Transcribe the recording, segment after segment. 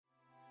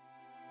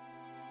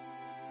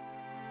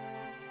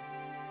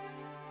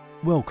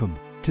Welcome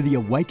to the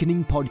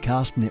Awakening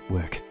Podcast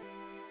Network.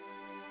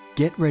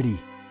 Get ready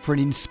for an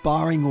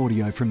inspiring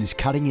audio from this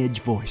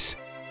cutting-edge voice.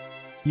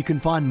 You can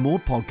find more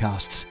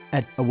podcasts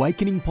at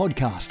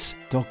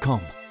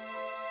awakeningpodcasts.com.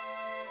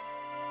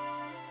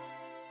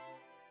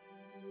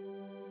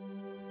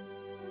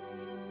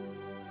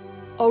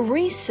 A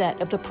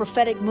reset of the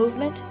prophetic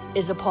movement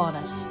is upon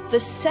us. The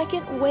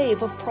second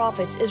wave of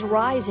prophets is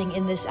rising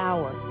in this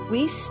hour.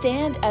 We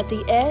stand at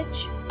the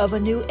edge of a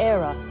new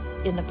era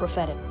in the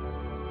prophetic.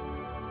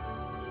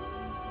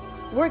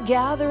 We're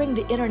gathering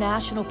the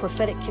international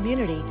prophetic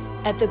community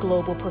at the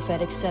Global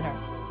Prophetic Center,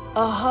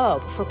 a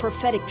hub for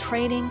prophetic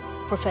training,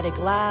 prophetic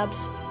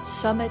labs,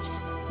 summits,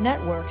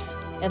 networks,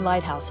 and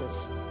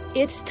lighthouses.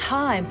 It's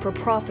time for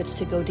prophets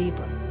to go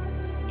deeper.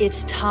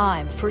 It's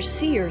time for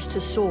seers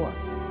to soar.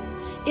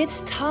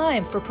 It's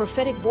time for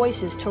prophetic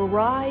voices to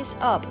rise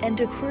up and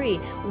decree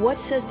what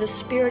says the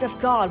Spirit of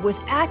God with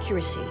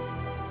accuracy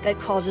that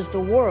causes the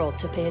world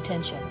to pay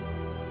attention.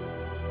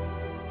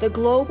 The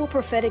Global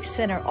Prophetic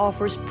Center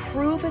offers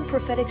proven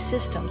prophetic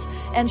systems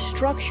and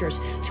structures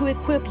to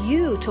equip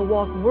you to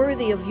walk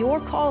worthy of your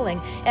calling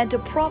and to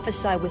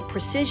prophesy with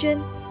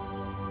precision,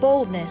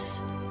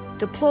 boldness,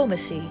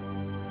 diplomacy,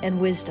 and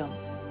wisdom.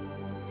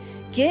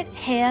 Get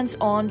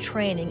hands-on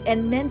training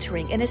and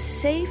mentoring in a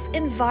safe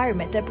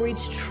environment that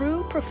breeds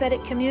true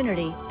prophetic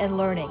community and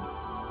learning.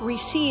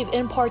 Receive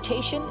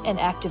impartation and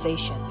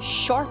activation.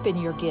 Sharpen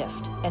your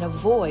gift and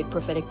avoid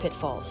prophetic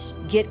pitfalls.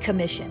 Get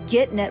commissioned.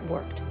 Get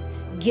networked.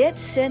 Get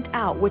sent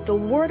out with the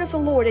word of the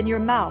Lord in your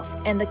mouth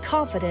and the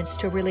confidence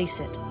to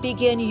release it.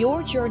 Begin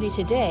your journey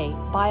today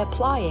by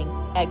applying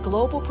at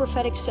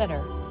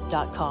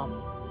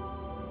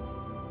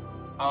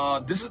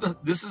globalpropheticcenter.com. This is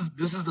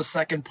the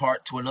second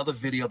part to another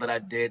video that I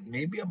did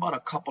maybe about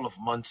a couple of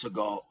months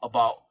ago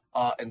about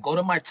and go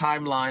to my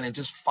timeline and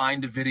just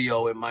find a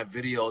video in my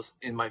videos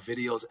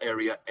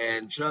area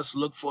and just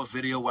look for a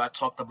video where I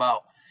talked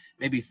about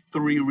maybe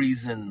 3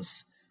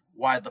 reasons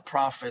why the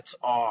prophets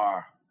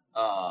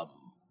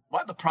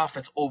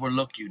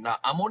overlook you. Now,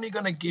 I'm only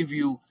going to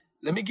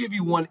let me give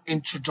you one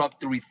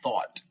introductory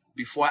thought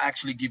before I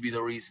actually give you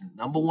the reason.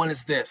 Number 1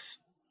 is this.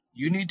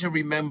 You need to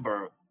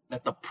remember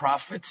that the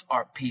prophets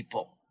are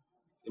people.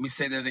 Let me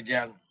say that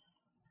again.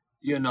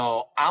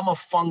 I'm a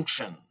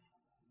function,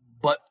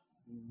 but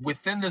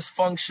within this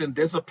function,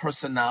 there's a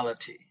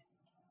personality.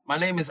 My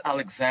name is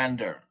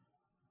Alexander.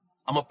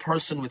 I'm a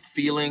person with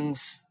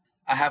feelings.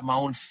 I have my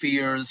own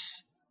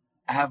fears.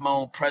 I have my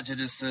own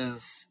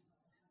prejudices.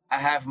 I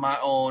have my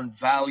own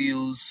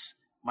values,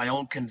 my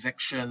own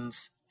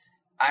convictions.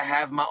 I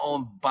have my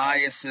own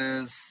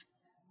biases.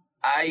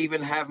 I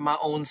even have my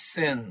own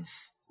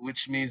sins,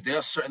 which means there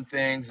are certain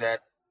things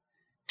that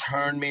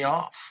turn me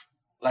off.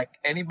 Like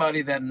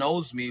anybody that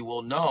knows me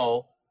will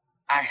know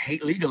I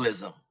hate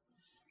legalism.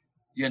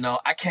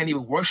 I can't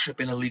even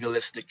worship in a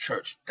legalistic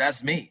church.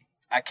 That's me.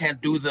 I can't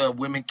do the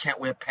women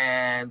can't wear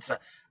pants.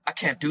 I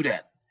can't do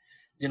that,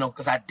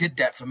 because I did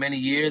that for many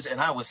years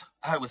and I was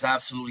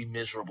absolutely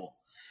miserable.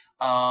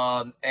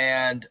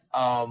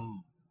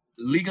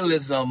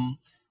 Legalism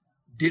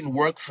didn't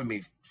work for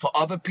me. For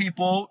other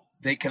people,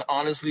 they can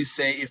honestly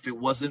say, if it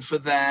wasn't for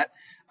that,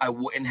 I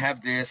wouldn't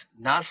have this.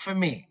 Not for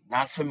me.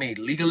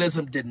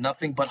 Legalism did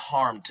nothing but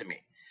harm to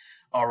me.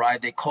 All right.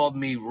 They called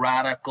me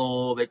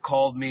radical. They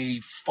called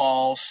me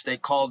false. They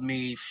called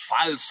me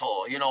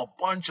falso, a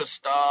bunch of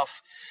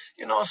stuff,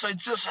 so it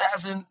just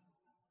hasn't,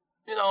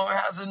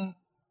 it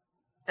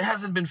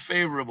hasn't been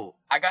favorable.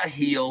 I got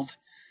healed.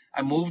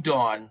 I moved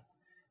on.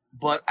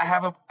 But I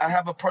have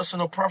a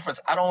personal preference.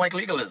 I don't like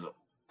legalism.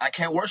 I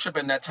can't worship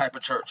in that type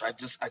of church. I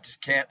just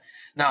can't.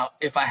 Now,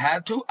 if I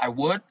had to, I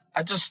would.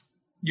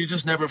 You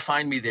just never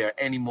find me there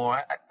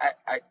anymore.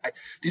 Do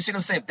you see what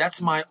I'm saying?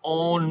 That's my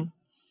own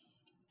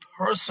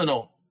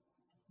personal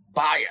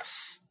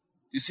bias.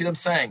 Do you see what I'm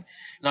saying?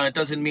 Now, it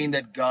doesn't mean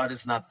that God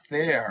is not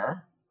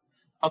there.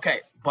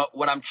 Okay, but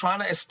what I'm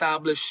trying to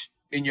establish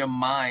in your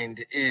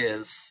mind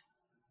is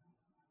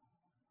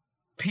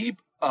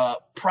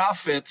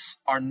prophets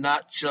are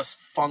not just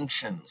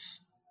functions.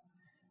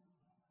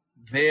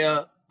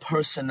 They're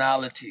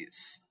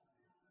personalities.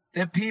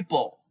 They're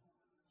people.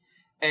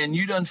 And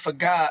you done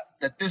forgot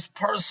that this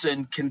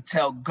person can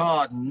tell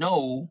God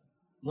no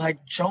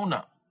like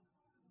Jonah.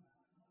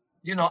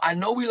 I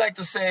know we like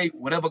to say,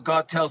 whatever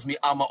God tells me,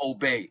 I'ma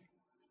obey.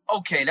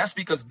 Okay, that's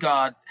because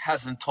God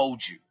hasn't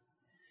told you.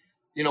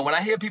 When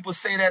I hear people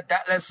say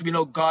that lets me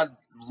know God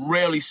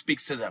rarely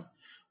speaks to them.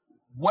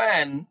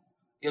 When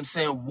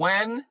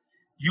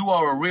you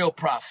are a real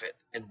prophet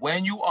and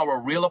when you are a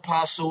real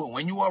apostle and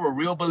when you are a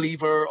real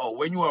believer or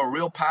when you are a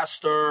real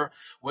pastor,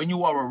 when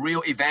you are a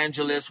real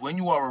evangelist, when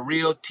you are a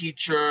real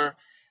teacher,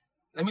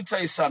 let me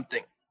tell you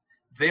something.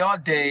 There are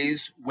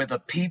days where the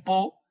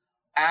people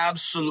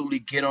absolutely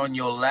get on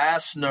your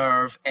last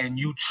nerve and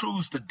you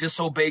choose to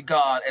disobey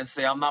God and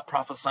say, I'm not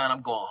prophesying,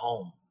 I'm going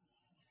home.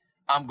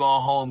 I'm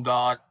going home,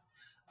 God.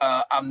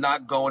 I'm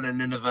not going to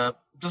Nineveh.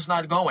 Just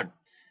not going,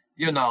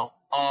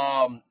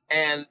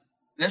 And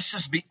let's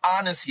just be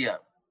honest here.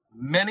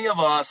 Many of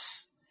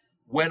us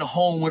went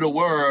home with a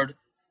word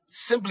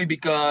simply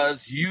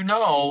because you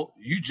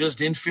just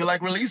didn't feel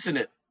like releasing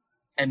it.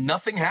 And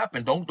nothing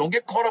happened. Don't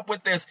get caught up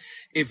with this.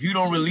 If you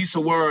don't release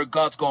a word,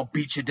 God's going to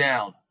beat you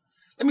down.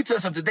 Let me tell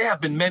you something. There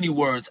have been many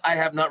words I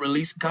have not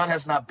released. God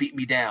has not beat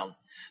me down.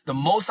 The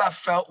most I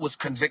felt was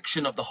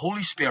conviction of the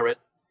Holy Spirit.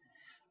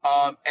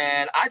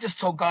 And I just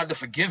told God to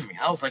forgive me.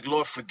 I was like,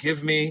 Lord,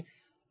 forgive me.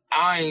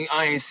 I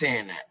ain't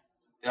saying that.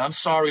 I'm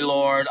sorry,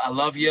 Lord. I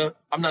love you.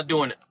 I'm not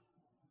doing it.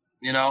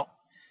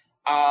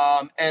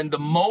 And the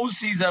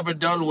most he's ever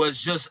done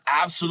was just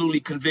absolutely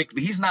convict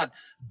me. He's not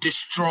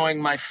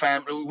destroying my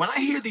family. When I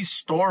hear these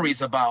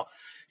stories about,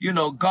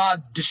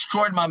 God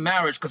destroyed my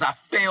marriage because I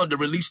failed to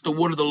release the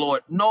word of the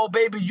Lord. No,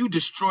 baby, you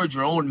destroyed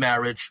your own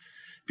marriage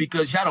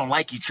because y'all don't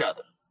like each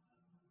other.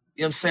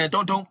 You know what I'm saying?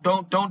 Don't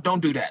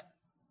do that.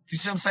 Do you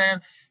see what I'm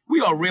saying?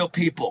 We are real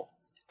people.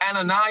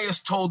 Ananias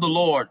told the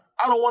Lord,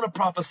 I don't want to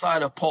prophesy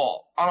to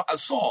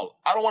Saul.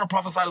 I don't want to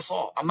prophesy to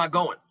Saul. I'm not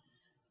going.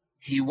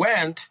 He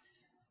went,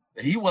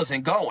 but he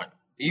wasn't going.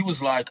 He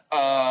was like,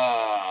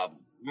 not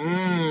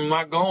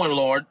going,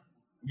 Lord.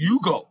 You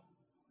go. You know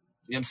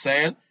what I'm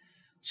saying?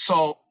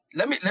 So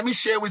let me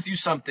share with you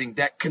something.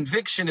 That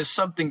conviction is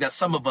something that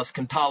some of us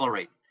can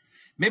tolerate.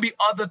 Maybe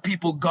other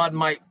people, God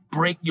might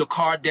break your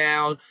car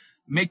down,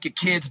 make your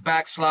kids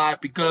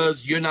backslide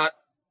because you're not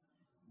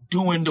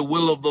doing the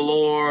will of the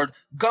Lord.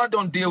 God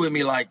don't deal with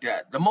me like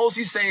that. The most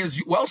he say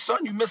is, well,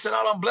 son, you're missing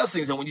out on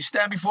blessings. And when you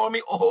stand before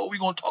me, we're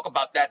going to talk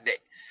about that day.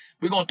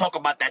 We're going to talk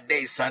about that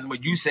day, son,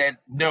 when you said,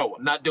 no,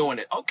 I'm not doing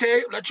it.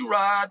 Okay, let you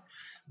ride.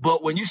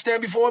 But when you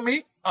stand before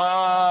me,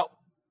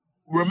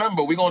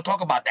 remember, we're going to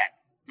talk about that.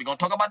 We're going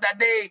to talk about that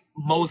day,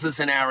 Moses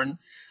and Aaron.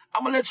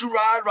 I'm going to let you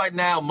ride right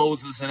now,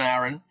 Moses and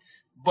Aaron.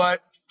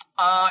 But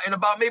in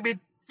about maybe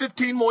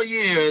 15 more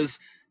years,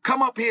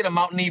 come up here to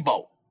Mount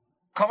Nebo.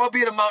 Come up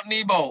here to Mount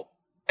Nebo.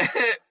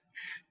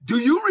 Do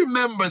you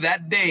remember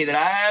that day that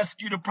I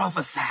asked you to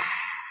prophesy?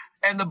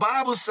 And the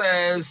Bible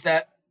says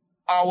that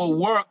our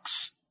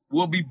works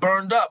will be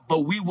burned up,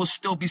 but we will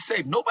still be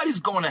saved. Nobody's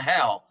going to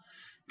hell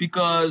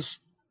because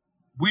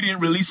we didn't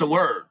release a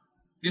word.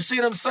 You see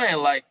what I'm saying?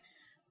 Like,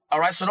 all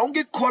right, so don't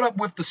get caught up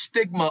with the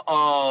stigma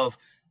of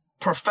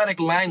prophetic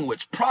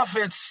language.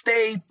 Prophets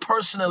stay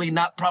personally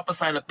not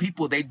prophesying to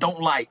people they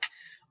don't like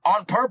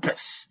on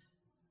purpose,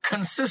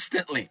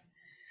 consistently.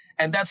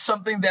 And that's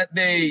something that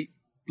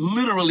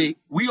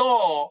we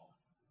all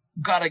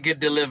got to get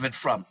delivered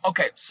from.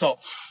 Okay, so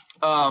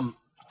I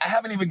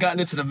haven't even gotten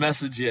into the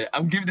message yet.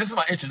 This is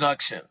my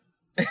introduction.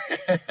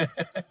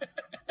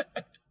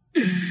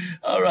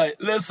 All right,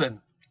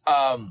 listen.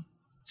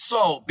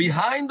 So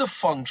behind the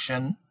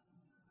function,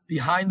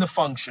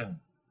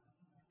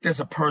 there's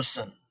a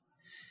person.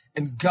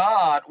 And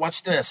God,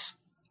 watch this.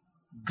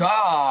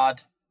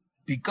 God,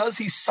 because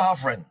he's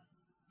sovereign,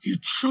 he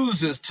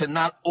chooses to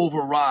not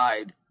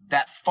override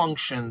that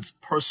function's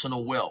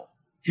personal will.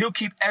 He'll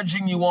keep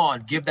edging you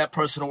on. Give that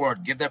person a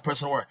word. Give that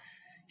person a word.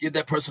 Give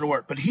that person a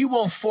word. But he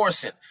won't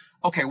force it.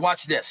 Okay,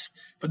 watch this.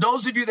 For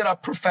those of you that are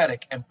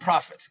prophetic and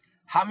prophets,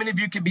 how many of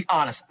you can be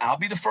honest? I'll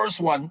be the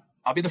first one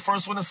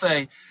to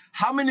say,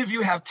 how many of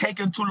you have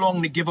taken too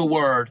long to give a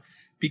word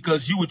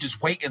because you were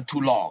just waiting too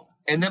long?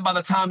 And then by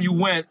the time you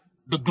went,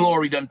 the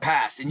glory done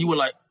passed. And you were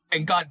like,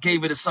 and God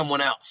gave it to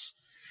someone else.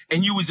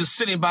 And you were just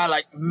sitting by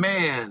like,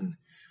 man,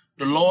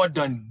 the Lord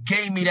done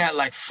gave me that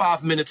like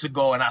 5 minutes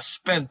ago and I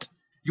spent.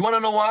 You want to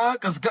know why?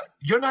 Because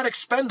you're not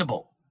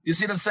expendable. You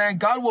see what I'm saying?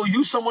 God will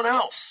use someone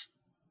else.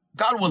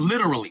 God will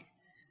literally.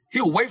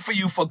 He'll wait for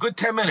you for a good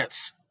 10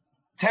 minutes.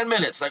 10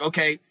 minutes. Like,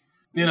 okay,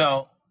 give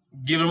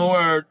him a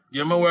word.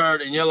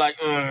 And you're like,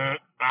 and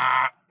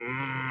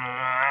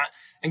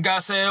God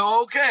said,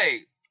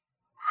 okay.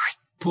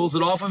 Pulls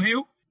it off of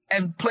you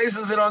and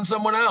places it on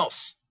someone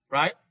else,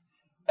 right?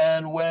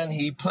 And when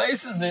he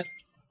places it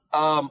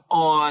on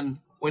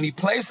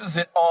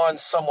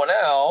someone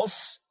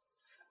else,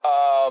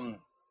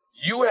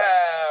 you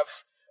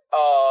have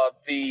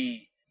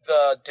the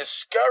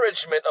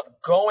discouragement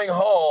of going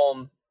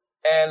home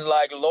and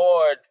like,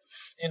 Lord,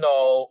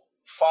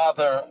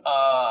 Father,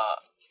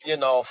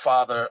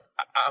 Father,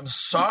 I'm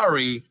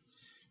sorry,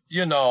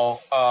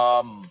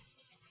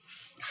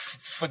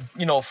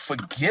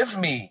 forgive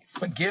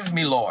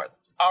me, Lord.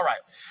 All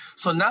right.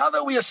 So now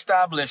that we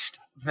established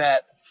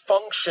that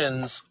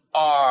functions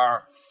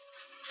are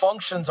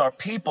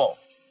people,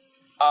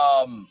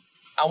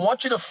 I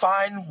want you to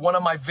find one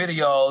of my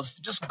videos.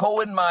 Just go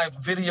in my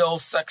video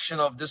section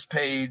of this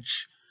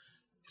page.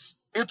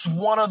 It's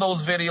one of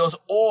those videos,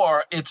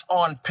 or it's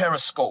on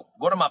Periscope.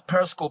 Go to my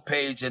Periscope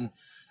page, and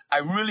I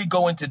really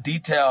go into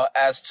detail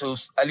as to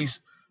at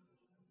least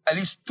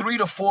 3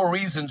 to 4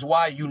 reasons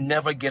why you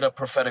never get a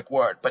prophetic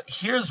word. But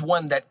here's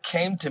one that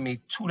came to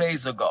me 2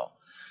 days ago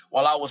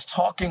while I was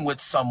talking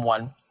with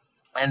someone,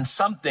 and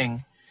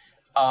something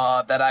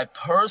that I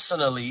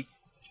personally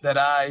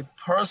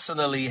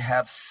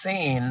have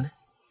seen,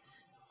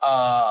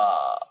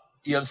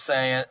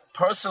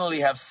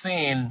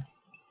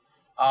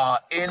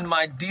 in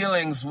my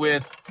dealings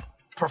with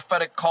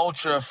prophetic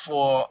culture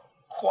for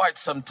quite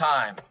some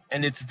time.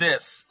 And it's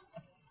this.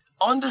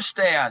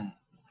 understand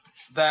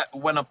that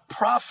when a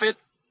prophet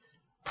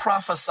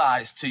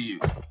prophesies to you,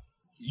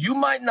 you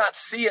might not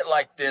see it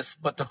like this,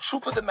 but the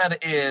truth of the matter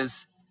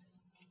is,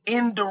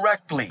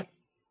 indirectly,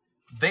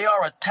 they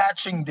are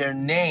attaching their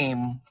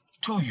name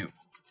to you.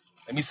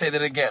 Let me say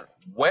that again.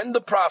 When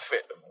a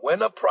prophet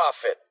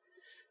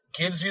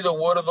gives you the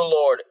word of the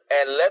Lord,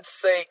 and let's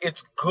say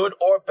it's good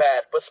or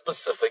bad, but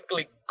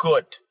specifically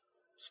good,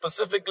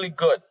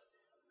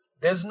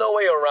 there's no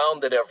way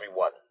around it,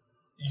 everyone.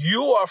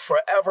 You are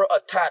forever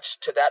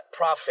attached to that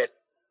prophet.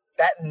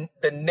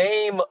 The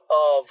name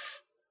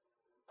of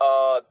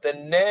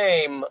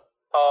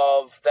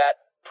that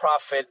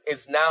prophet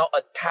is now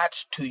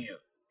attached to you.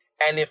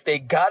 And if they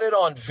got it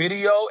on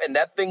video and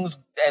that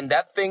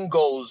thing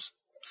goes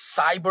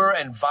cyber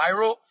and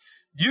viral,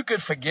 you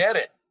could forget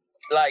it.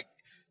 Like,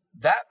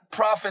 that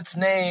prophet's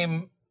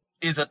name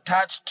is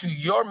attached to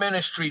your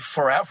ministry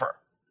forever,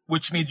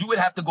 which means you would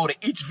have to go to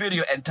each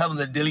video and tell them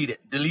to delete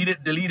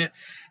it.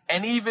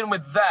 And even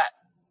with that,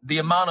 the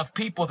amount of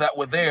people that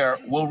were there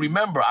will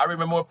remember. I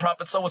remember when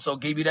Prophet so-and-so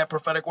gave you that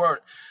prophetic word.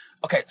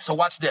 Okay, so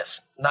watch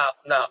this. Now,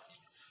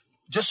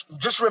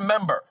 just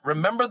remember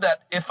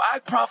that if I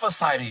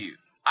prophesy to you,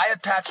 I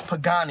attach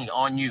Pagani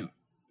on you.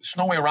 There's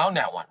no way around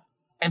that one.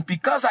 And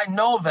because I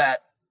know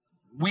that,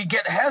 we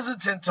get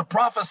hesitant to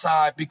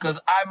prophesy because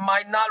I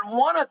might not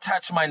want to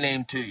attach my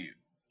name to you.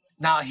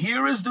 Now,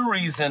 here is the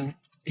reason,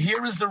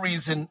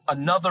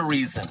 another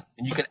reason,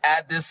 and you can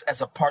add this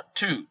as a part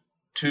 2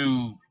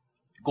 to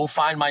go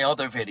find my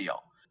other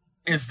video,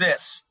 is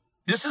this.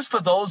 This is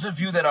for those of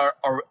you that are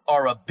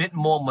a bit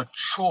more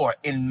mature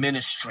in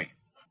ministry.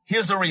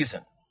 Here's the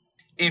reason.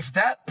 If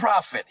that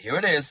prophet, here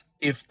it is,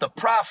 if the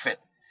prophet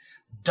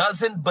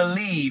doesn't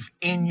believe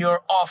in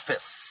your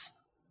office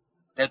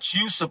that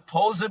you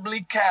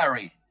supposedly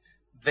carry,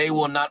 they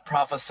will not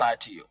prophesy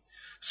to you.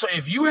 So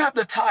if you have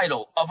the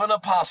title of an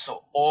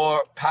apostle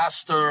or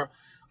pastor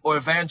or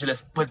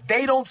evangelist, but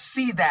they don't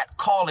see that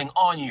calling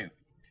on you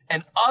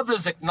and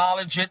others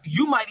acknowledge it,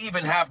 you might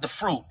even have the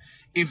fruit.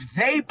 If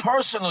they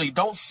personally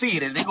don't see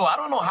it and they go, I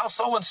don't know how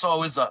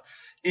so-and-so is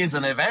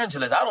an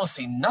evangelist. I don't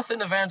see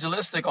nothing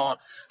evangelistic on.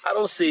 I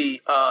don't see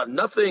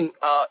nothing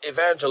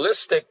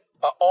evangelistic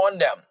on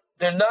them.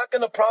 They're not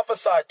going to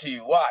prophesy to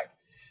you. Why?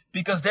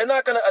 Because they're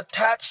not going to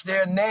attach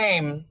their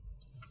name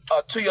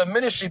to your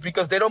ministry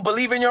because they don't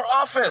believe in your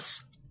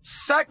office.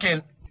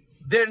 Second,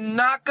 they're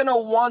not going to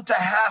want to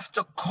have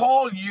to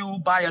call you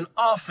by an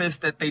office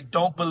that they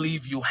don't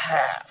believe you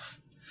have.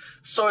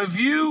 Let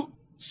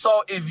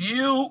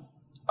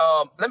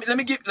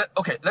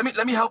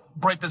me help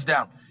break this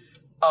down.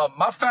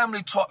 My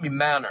family taught me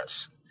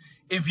manners.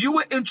 If you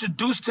were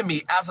introduced to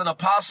me as an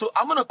apostle,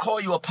 I'm going to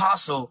call you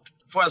apostle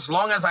for as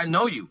long as I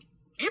know you.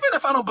 Even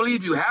if I don't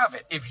believe you have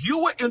it, if you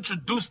were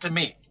introduced to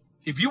me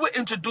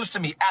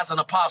as an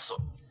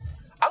apostle,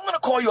 I'm going to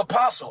call you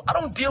apostle. I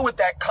don't deal with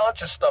that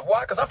conscious stuff.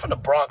 Why? Because I'm from the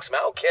Bronx, man.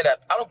 I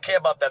don't care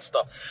about that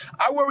stuff.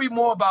 I worry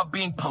more about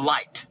being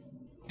polite.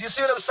 Do you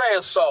see what I'm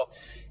saying? So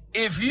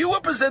if you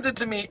were presented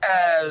to me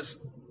as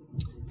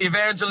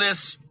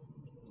evangelist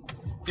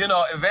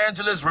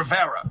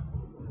Rivera,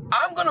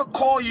 I'm going to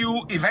call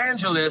you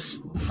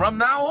evangelist from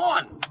now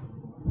on. You know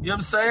what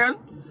I'm saying?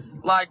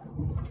 Like,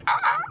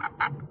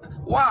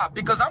 why?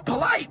 Because I'm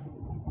polite.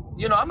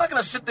 I'm not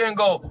going to sit there and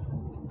go,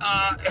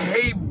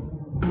 hey,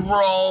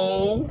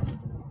 brother.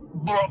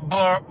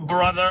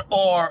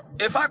 Or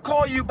if I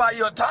call you by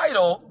your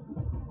title,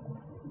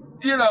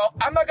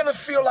 I'm not going to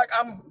feel like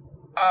I'm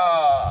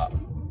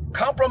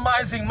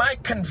compromising my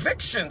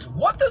convictions.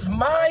 What does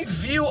my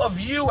view of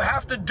you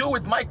have to do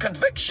with my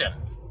conviction?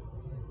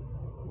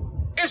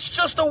 It's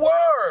just a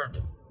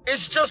word.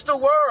 It's just a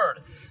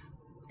word.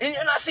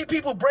 And I see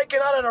people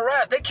breaking out in a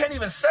rash. They can't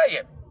even say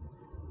it.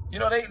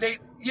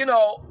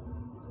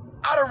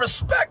 Out of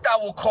respect, I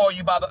will call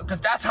you because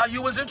that's how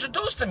you was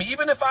introduced to me.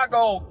 Even if I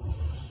go,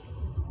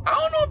 I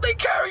don't know if they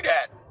carry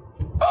that.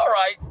 All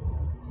right.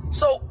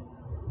 So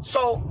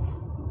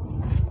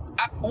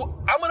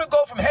I'm going to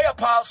go from, hey,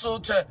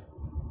 apostle to,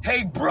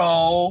 hey,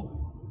 bro.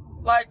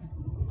 Like,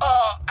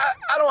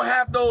 I don't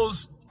have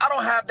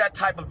that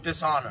type of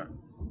dishonor.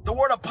 The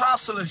word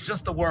apostle is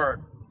just a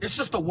word. It's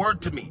just a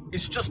word to me.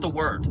 It's just a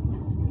word.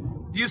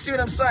 Do you see what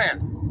I'm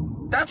saying?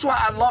 That's why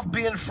I love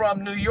being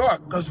from New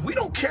York, because we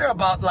don't care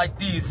about like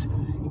these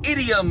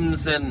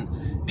idioms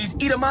and these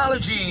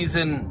etymologies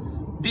and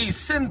these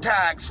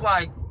syntax.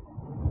 Like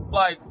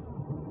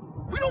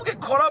we don't get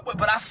caught up with,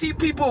 but I see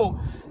people,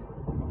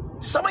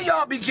 some of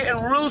y'all be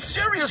getting real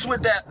serious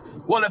with that.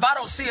 Well, if I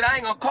don't see it, I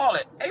ain't gonna call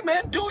it. Hey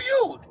man, do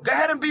you. Go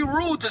ahead and be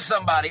rude to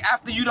somebody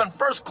after you done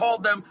first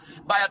called them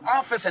by an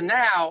office and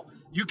now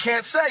you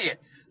can't say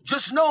it.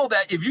 Just know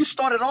that if you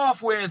started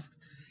off with,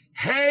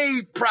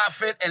 hey,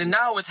 prophet, and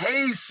now it's,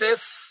 hey,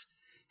 sis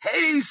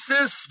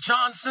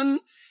Johnson,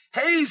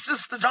 hey,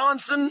 sister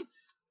Johnson,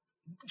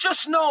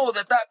 just know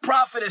that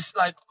prophet is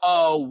like,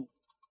 oh,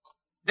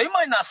 they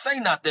might not say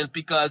nothing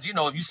because,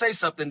 if you say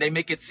something, they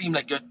make it seem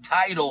like you're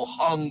title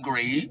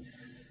hungry.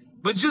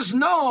 But just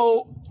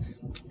know,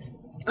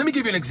 let me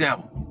give you an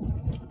example.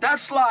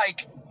 That's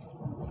like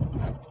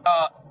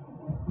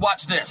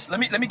Watch this. Let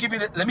me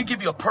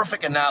give you a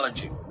perfect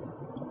analogy.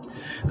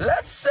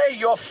 Let's say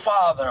your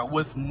father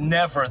was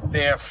never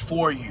there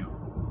for you.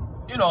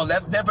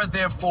 Never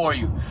there for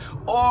you.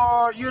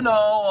 Or,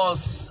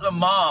 a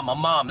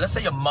mom. Let's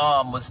say your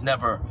mom was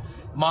never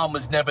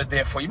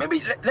there for you.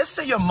 Maybe let's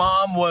say your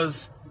mom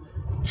was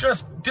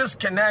just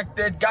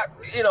disconnected,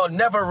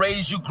 never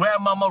raised you,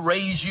 grandmama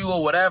raised you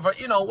or whatever,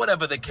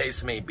 whatever the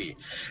case may be.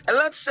 And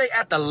let's say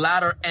at the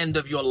latter end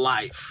of your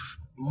life,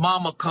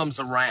 mama comes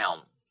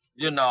around,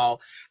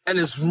 and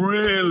is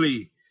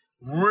really,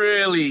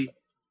 really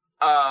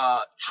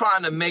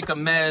trying to make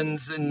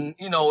amends and,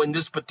 in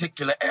this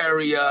particular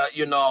area,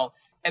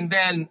 and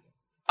then,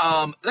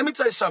 let me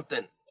tell you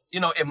something,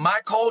 in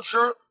my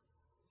culture,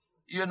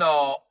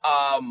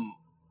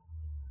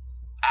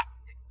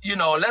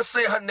 let's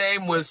say her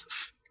name was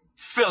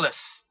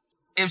Phyllis.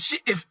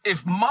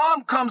 If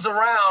mom comes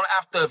around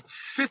after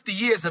 50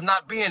 years of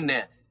not being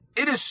there,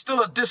 it is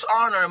still a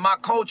dishonor in my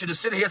culture to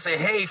sit here and say,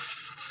 hey,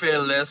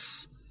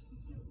 Phyllis.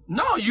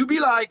 No, you be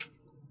like,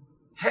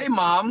 hey,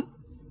 mom.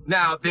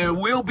 Now, there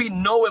will be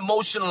no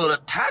emotional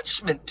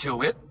attachment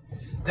to it.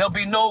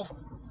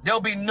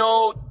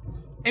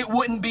 It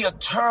wouldn't be a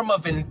term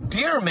of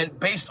endearment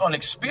based on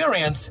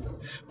experience,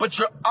 but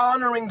you're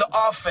honoring the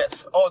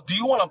office. Or do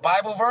you want a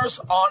Bible verse?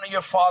 Honor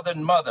your father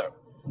and mother,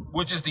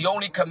 which is the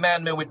only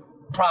commandment with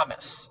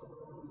promise.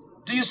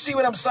 Do you see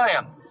what I'm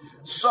saying?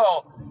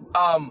 So,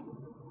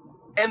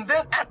 and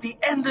then at the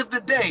end of the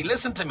day,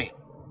 listen to me.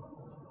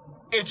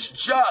 It's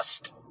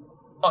just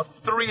a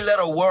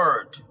 3-letter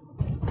word.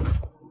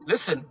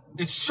 Listen,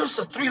 it's just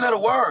a 3-letter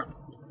word.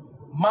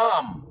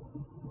 Mom.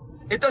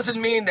 It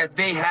doesn't mean that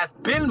they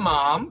have been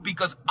mom,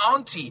 because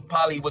auntie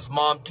probably was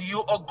mom to you,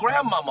 or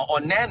grandmama, or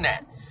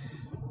nana,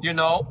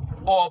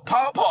 or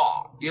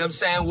papa,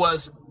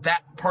 was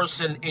that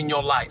person in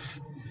your life.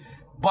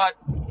 But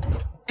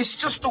it's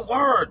just a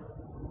word.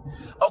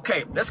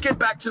 Okay, let's get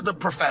back to the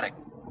prophetic.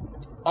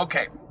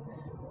 Okay,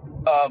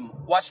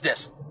 watch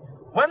this.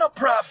 When a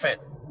prophet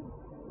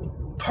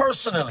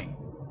personally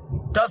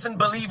doesn't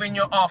believe in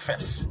your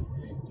office,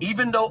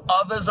 even though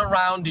others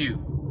around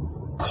you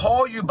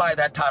call you by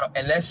that title,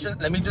 and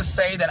let me just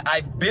say that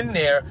I've been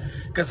there,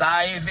 because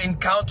I've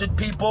encountered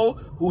people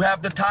who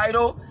have the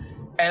title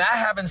and I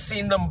haven't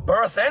seen them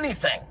birth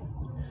anything.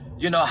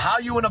 How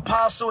you an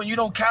apostle and you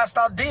don't cast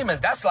out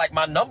demons? That's like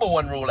my number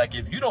one rule. Like,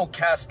 if you don't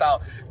cast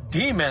out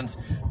demons,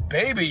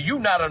 baby, you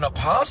not an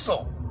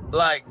apostle.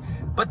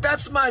 But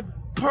that's my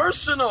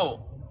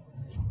personal.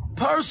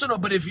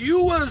 But if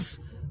you was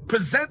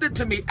presented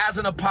to me as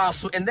an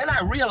apostle, and then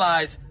I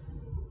realized,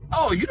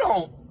 oh, you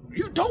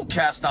don't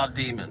cast out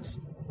demons,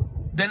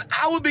 then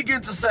I would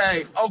begin to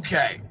say,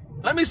 okay,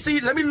 let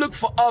me look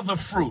for other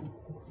fruit.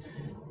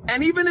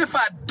 And even if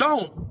I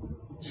don't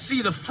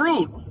see the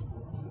fruit,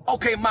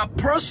 okay, my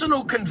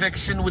personal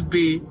conviction would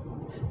be,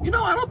 I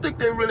don't think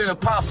they're really an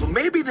apostle.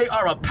 Maybe they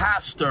are a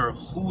pastor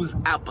who's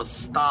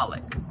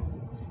apostolic.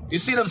 You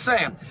see what I'm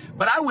saying?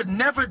 But I would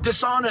never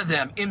dishonor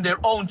them in their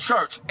own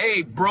church.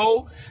 Hey,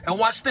 bro, and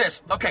watch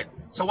this. Okay,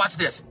 so watch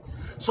this.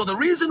 So another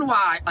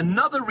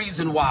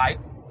reason why,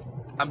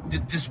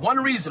 just one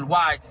reason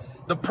why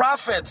the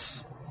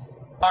prophets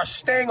are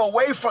staying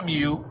away from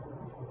you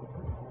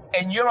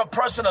and you're a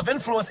person of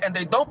influence and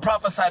they don't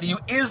prophesy to you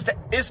is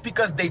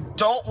because they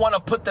don't want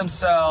to put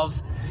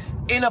themselves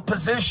in a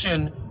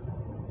position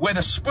where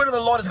the Spirit of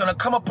the Lord is going to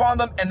come upon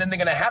them and then they're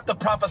going to have to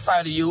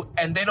prophesy to you,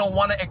 and they don't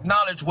want to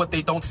acknowledge what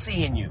they don't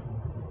see in you.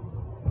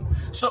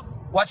 So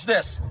watch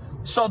this.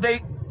 So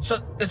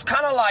it's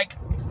kind of like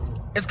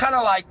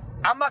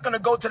I'm not going to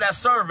go to that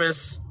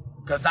service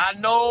because I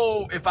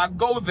know if I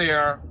go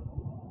there,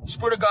 the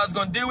Spirit of God's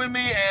going to deal with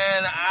me,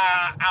 and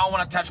I don't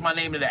want to attach my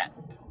name to that.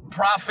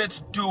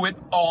 Prophets do it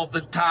all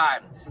the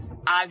time.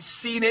 I've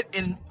seen it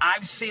in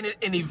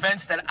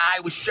events that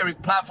I was sharing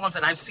platforms,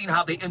 and I've seen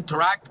how they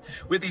interact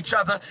with each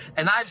other,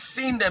 and I've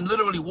seen them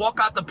literally walk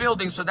out the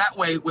building so that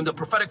way when the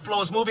prophetic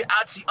flow is moving,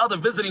 I'd see other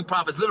visiting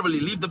prophets literally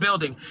leave the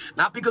building,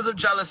 not because of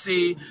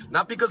jealousy,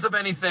 not because of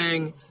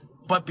anything,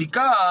 but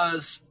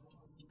because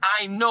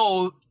I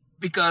know,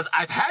 because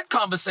I've had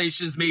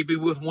conversations maybe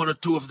with one or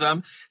two of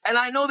them, and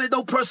I know they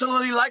don't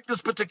personally like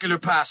this particular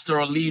pastor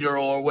or leader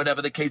or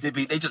whatever the case may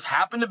be. They just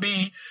happen to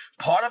be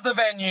part of the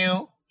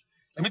venue.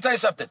 Let me tell you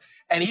something.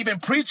 And even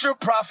preacher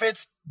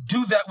prophets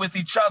do that with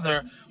each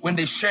other when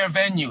they share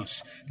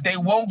venues. They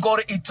won't go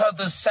to each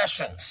other's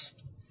sessions.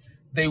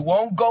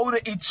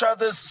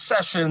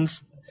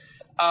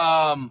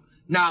 Now,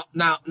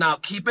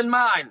 keep in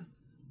mind,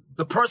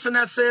 the person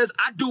that says,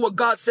 I do what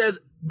God says,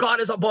 God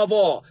is above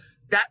all,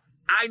 that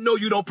I know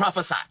you don't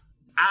prophesy.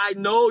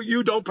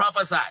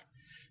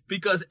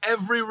 Because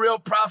every real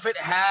prophet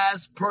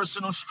has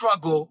personal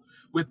struggle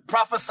with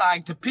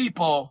prophesying to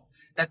people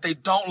that they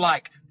don't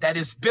like. That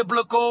is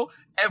biblical.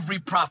 Every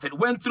prophet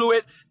went through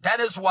it.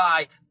 That is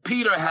why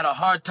Peter had a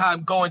hard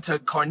time going to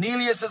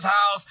Cornelius's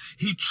house.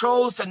 He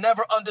chose to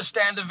never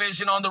understand the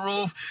vision on the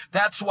roof.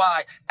 That's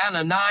why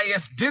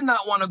Ananias did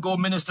not want to go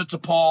minister to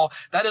Paul.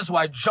 That is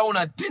why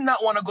Jonah did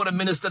not want to go to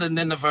minister to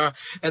Nineveh.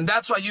 And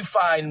that's why you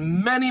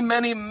find many,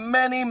 many,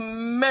 many,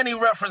 many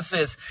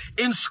references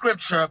in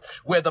scripture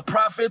where the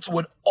prophets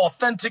would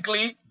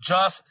authentically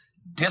just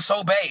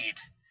disobeyed.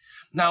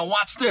 Now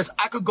watch this.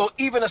 I could go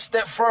even a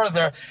step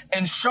further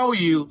and show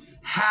you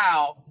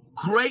how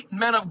great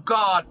men of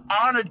God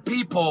honored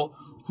people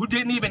who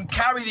didn't even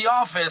carry the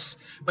office,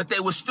 but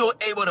they were still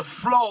able to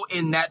flow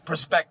in that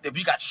perspective.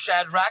 You got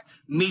Shadrach,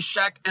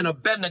 Meshach, and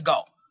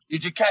Abednego.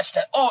 Did you catch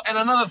that? Oh, and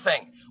another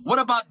thing. What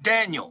about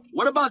Daniel?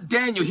 What about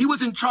Daniel? He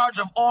was in charge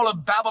of all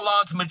of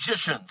Babylon's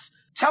magicians.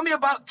 Tell me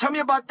about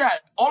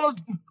that. All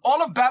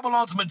of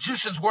Babylon's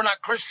magicians were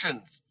not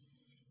Christians.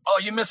 Oh,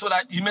 you missed what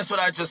I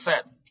just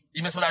said.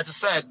 You missed what I just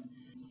said.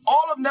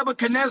 All of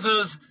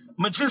Nebuchadnezzar's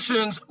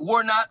magicians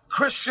were not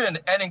Christian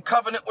and in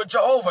covenant with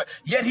Jehovah,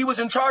 yet he was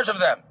in charge of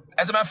them.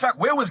 As a matter of fact,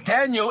 where was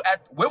Daniel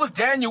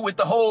with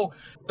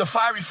the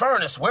fiery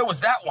furnace? Where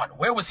was that one?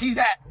 Where was he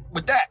at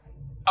with that?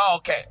 Oh,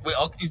 okay.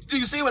 Do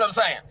you see what I'm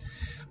saying?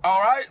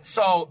 All right.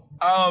 So,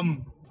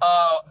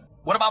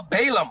 what about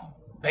Balaam?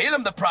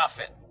 Balaam the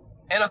prophet,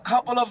 and a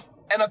couple of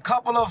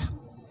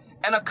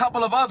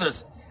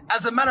others.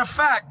 As a matter of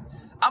fact,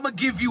 I'm going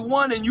to give you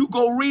one and you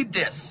go read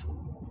this.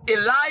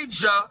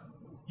 Elijah,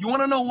 you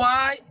want to know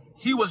why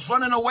he was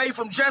running away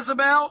from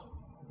Jezebel?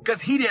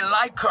 Because he didn't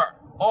like her.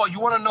 Oh, you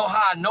want to know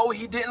how I know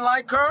he didn't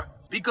like her?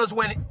 Because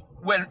when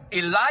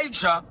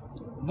Elijah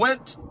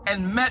went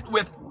and met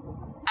with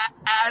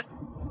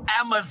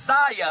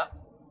Amaziah,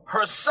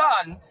 her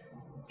son,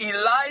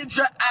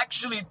 Elijah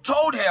actually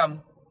told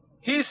him,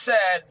 he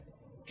said,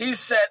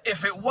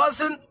 if it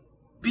wasn't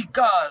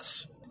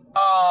because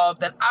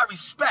that I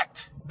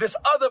respect this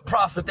other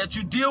prophet that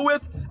you deal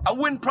with, I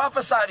wouldn't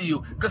prophesy to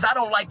you because I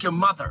don't like your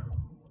mother.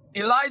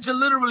 Elijah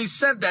literally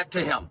said that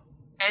to him.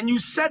 And you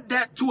said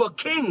that to a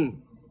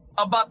king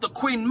about the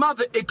queen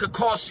mother, it could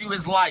cost you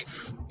his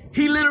life.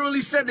 He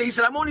literally said that. He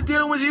said, I'm only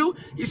dealing with you.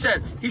 He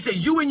said,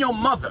 you and your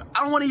mother,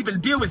 I don't want to even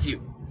deal with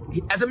you.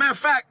 As a matter of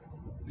fact,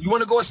 you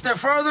want to go a step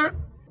further?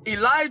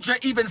 Elijah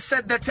even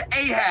said that to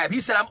Ahab. He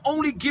said, I'm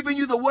only giving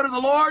you the word of the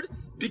Lord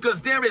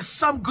because there is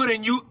some good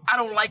in you. I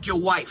don't like your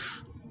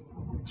wife,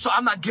 so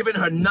I'm not giving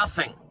her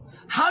nothing.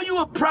 How you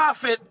a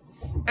prophet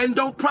and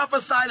don't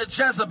prophesy to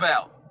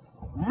Jezebel?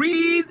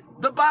 Read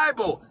the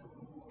Bible.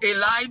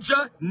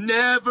 Elijah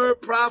never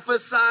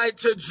prophesied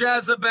to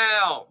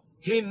Jezebel.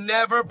 He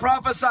never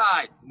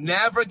prophesied,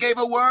 never gave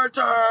a word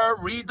to her.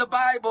 Read the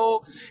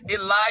Bible.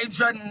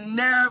 Elijah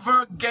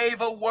never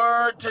gave a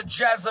word to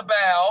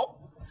Jezebel.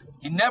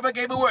 He never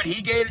gave a word.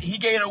 He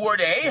gave a word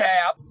to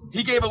Ahab.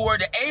 He gave a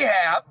word to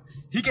Ahab.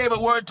 He gave a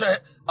word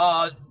to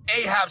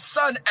Ahab's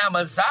son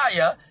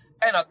Amaziah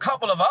and a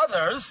couple of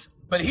others.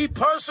 But he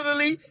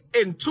personally,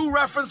 in 2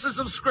 references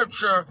of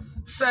scripture,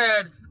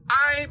 said,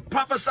 I ain't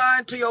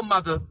prophesying to your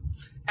mother.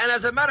 And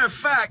as a matter of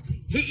fact,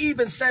 he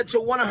even said to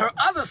one of her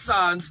other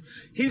sons,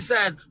 he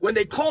said, when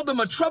they called him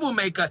a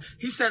troublemaker,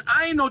 he said,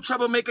 I ain't no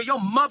troublemaker. Your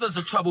mother's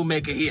a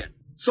troublemaker here.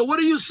 So what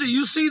do you see?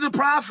 You see the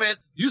prophet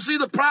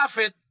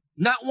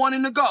not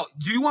wanting to go.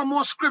 Do you want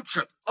more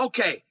scripture?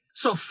 Okay.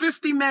 So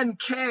 50 men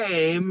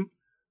came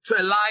to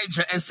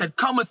Elijah and said,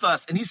 come with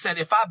us. And he said,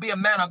 if I be a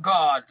man of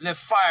God, let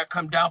fire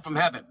come down from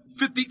heaven.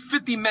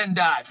 50 men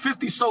died,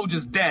 50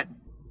 soldiers dead.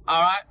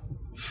 All right.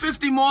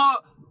 50 more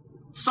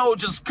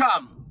soldiers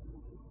come.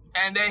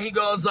 And then he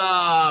goes,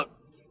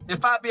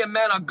 if I be a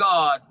man of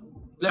God,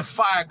 let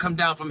fire come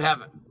down from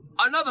heaven.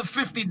 Another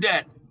 50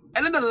 dead.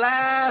 And then the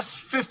last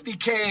 50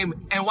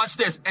 came, and watch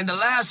this. And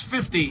let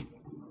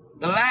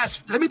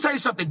me tell you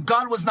something.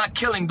 God was not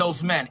killing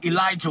those men.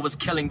 Elijah was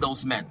killing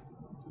those men.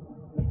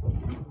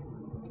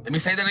 Let me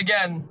say that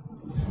again.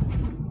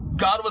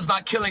 God was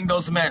not killing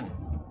those men.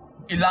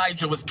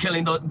 Elijah was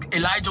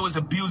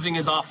abusing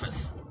his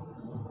office.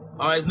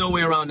 All right, there's no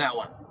way around that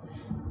one.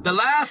 The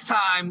last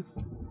time,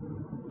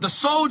 the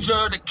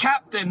soldier, the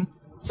captain,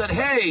 said,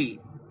 hey,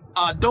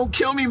 don't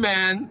kill me,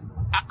 man.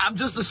 I'm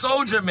just a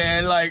soldier,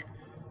 man. Like,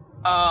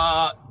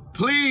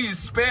 please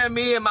spare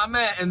me and my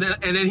man. And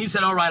then he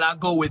said, all right, I'll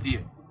go with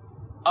you.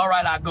 All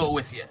right, I'll go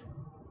with you.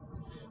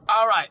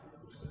 All right.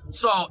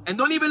 So, and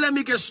don't even let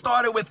me get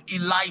started with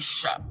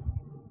Elisha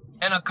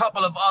and a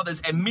couple of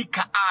others and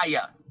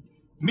Micaiah.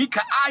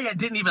 Micaiah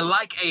didn't even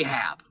like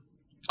Ahab.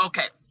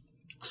 Okay.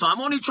 So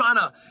I'm only trying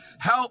to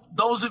help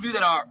those of you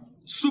that are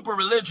super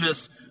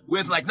religious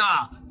with like,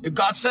 nah, if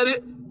God said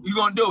it, you're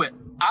going to do it.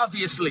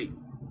 Obviously,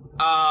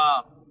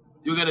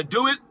 you're going to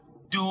do it.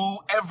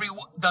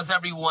 Does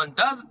everyone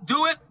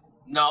do it?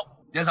 No.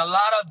 There's a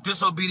lot of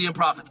disobedient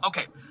prophets.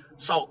 Okay.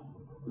 So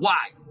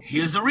why?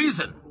 Here's the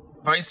reason.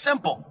 Very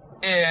simple.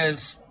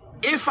 Is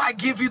if I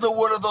give you the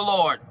word of the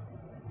Lord,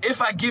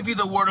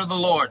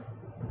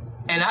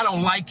 and I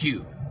don't like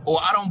you, or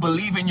I don't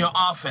believe in your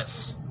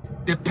office,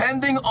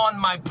 depending on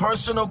my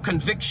personal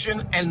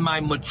conviction and my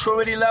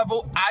maturity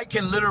level, I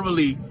can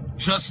literally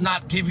just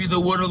not give you the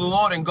word of the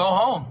Lord and go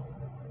home.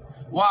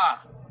 Why?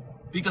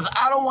 Because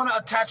I don't want to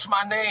attach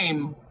my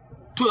name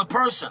to the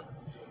person.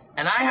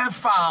 And I have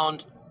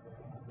found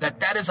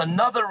that is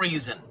another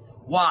reason.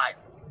 Why?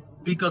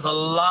 Because a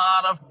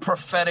lot of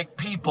prophetic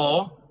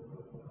people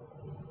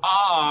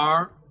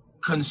are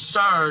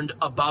concerned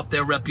about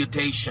their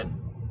reputation.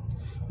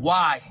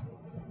 Why?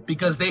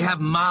 Because they have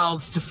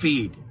mouths to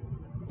feed.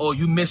 Oh,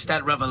 you missed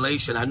that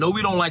revelation. I know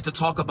we don't like to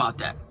talk about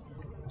that.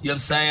 You know what I'm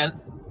saying?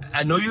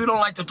 I know you don't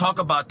like to talk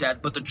about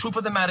that, but the truth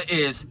of the matter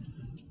is,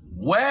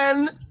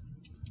 when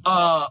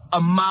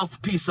a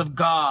mouthpiece of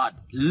God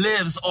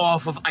lives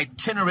off of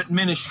itinerant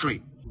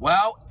ministry,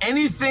 well,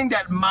 anything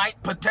that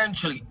might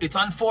potentially, it's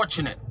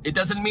unfortunate. It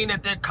doesn't mean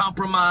that they're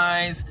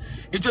compromised.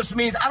 It just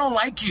means I don't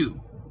like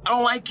you. I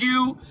don't like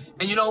you.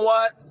 And you know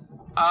what?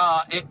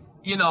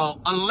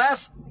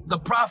 Unless the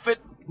prophet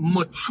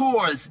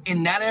matures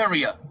in that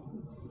area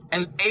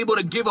and able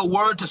to give a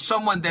word to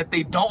someone that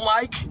they don't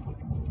like,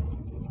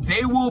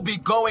 they will be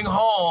going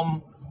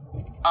home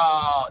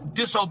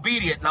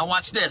disobedient. Now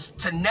watch this.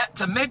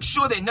 To make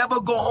sure they never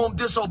go home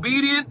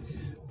disobedient,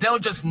 they'll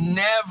just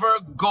never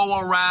go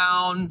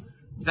around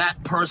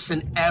that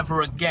person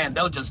ever again.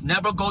 They'll just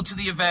never go to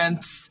the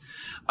events.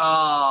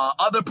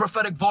 Other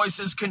prophetic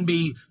voices can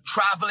be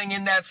traveling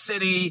in that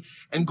city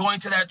and going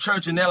to that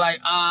church, and they're like,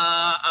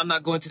 I'm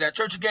not going to that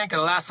church again, because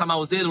the last time I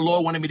was there, the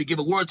Lord wanted me to give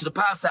a word to the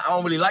pastor. I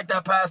don't really like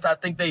that pastor. I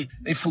think they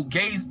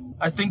fugazi.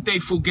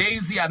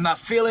 I'm not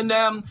feeling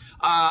them.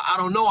 I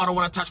don't know. I don't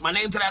want to touch my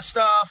name to that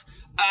stuff.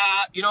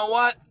 You know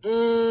what?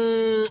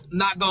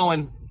 Not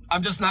going.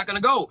 I'm just not going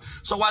to go.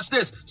 So watch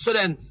this. So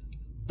then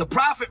the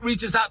prophet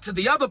reaches out to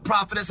the other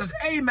prophet and says,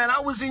 hey, man, I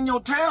was in your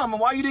town, and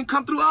why you didn't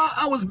come through?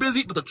 I was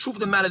busy. But the truth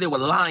of the matter, they were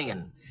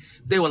lying.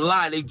 They were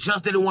lying. They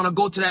just didn't want to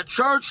go to that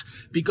church,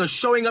 because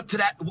showing up to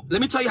that, let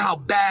me tell you how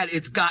bad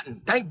it's gotten.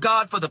 Thank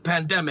God for the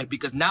pandemic,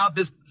 because now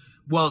this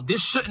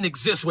shouldn't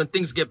exist when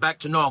things get back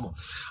to normal.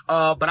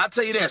 But I'll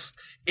tell you this,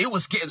 it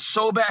was getting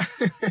so bad.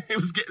 It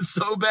was getting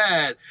so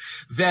bad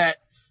that,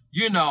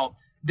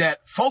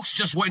 that folks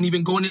just weren't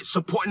even going to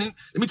supporting it.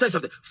 Let me tell you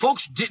something.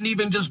 Folks didn't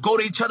even just go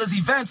to each other's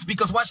events,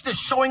 because watch this,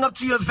 showing up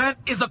to your event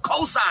is a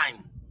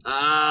cosign.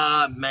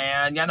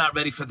 Man, you're not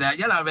ready for that.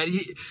 You're not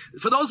ready.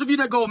 For those of you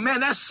that go,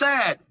 man, that's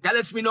sad. That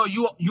lets me know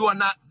you are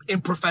not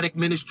in prophetic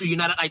ministry. You're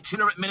not an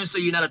itinerant minister.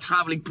 You're not a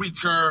traveling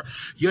preacher.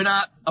 You're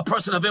not a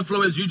person of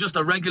influence. You're just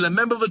a regular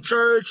member of a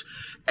church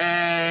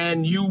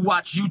and you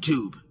watch YouTube. You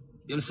know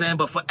what I'm saying?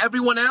 But for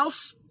everyone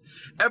else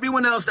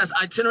that's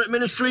itinerant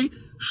ministry,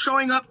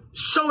 showing up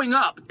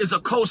is a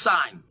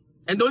cosign.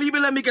 And don't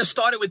even let me get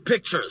started with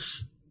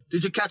pictures.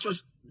 Did you catch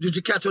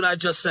what I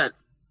just said?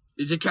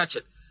 Did you catch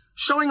it?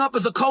 Showing up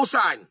is a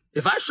cosign.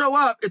 If I show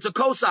up, it's a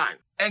cosign.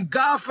 And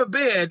God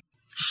forbid,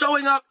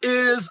 showing up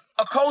is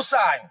a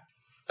cosign.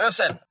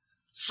 Listen.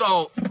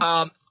 So,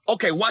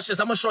 okay, watch this.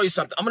 I'm going to show you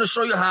something. I'm going to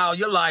show you how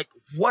you're like,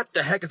 what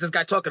the heck is this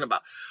guy talking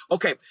about?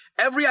 Okay,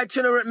 every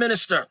itinerant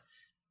minister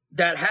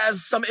that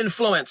has some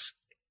influence,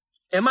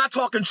 am I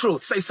talking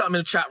truth? Say something in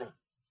the chat room.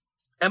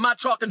 Am I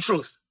talking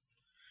truth?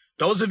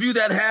 Those of you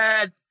that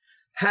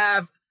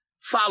have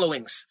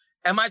followings,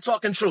 am I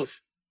talking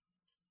truth?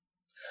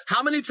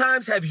 How many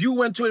times have you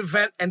went to an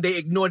event and they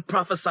ignored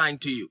prophesying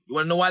to you? You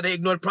want to know why they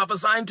ignored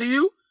prophesying to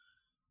you?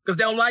 Because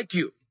they don't like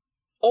you.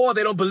 Or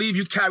they don't believe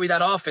you carry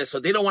that office, or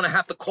they don't want to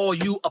have to call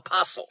you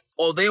apostle,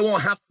 or they don't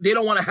want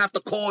to have to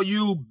call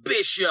you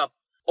bishop,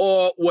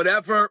 or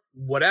whatever,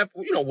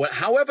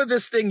 however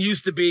this thing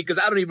used to be, because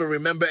I don't even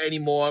remember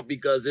anymore,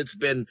 because it's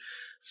been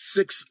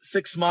six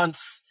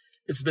months.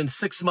 It's been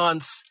 6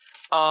 months,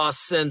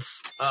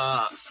 since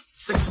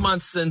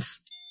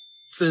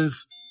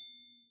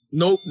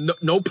no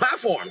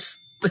platforms,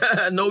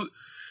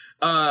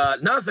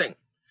 nothing.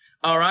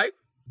 All right.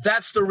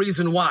 That's the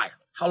reason why.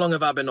 How long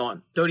have I been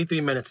on?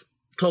 33 minutes,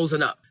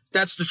 closing up.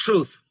 That's the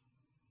truth.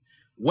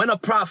 When a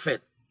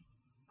prophet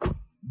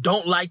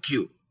don't like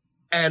you,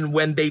 and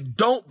when they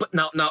don't, but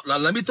now,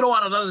 let me throw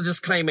out another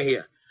disclaimer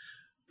here.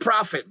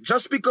 Prophet,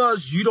 just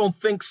because you don't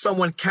think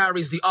someone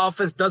carries the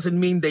office doesn't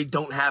mean they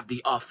don't have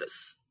the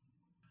office.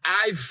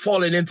 I've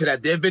fallen into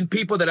that. There have been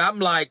people that I'm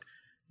like,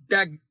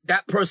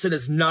 that person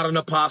is not an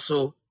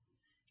apostle.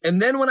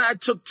 And then when I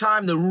took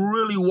time to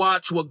really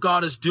watch what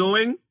God is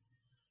doing, you know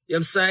what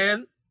I'm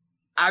saying?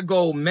 I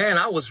go, man,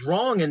 I was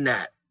wrong in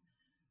that.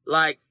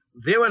 Like,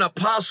 they're an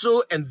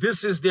apostle and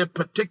this is their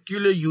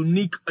particular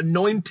unique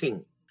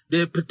anointing.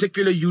 And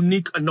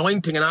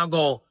I'll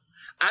go,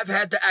 I've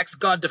had to ask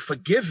God to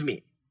forgive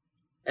me.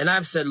 And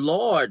I've said,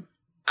 Lord,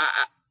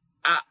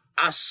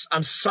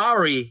 I'm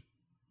sorry.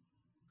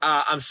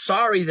 I'm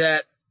sorry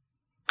that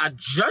I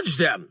judged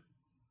them.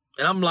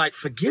 And I'm like,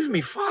 forgive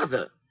me,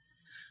 Father.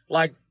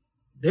 Like,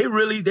 they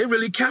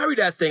really carry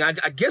that thing. I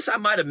guess I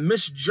might have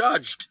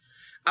misjudged.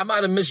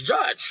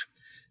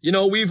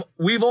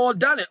 We've all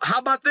done it. How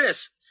about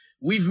this?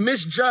 We've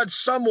misjudged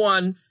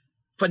someone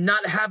for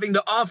not having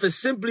the office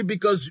simply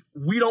because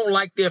we don't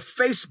like their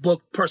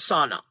Facebook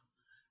persona.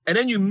 And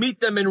then you meet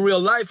them in real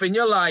life and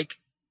you're like,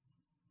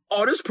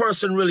 oh, this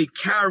person really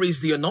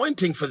carries the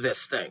anointing for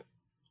this thing.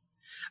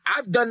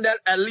 I've done that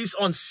at least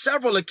on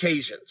several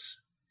occasions.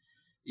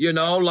 You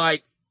know,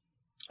 like,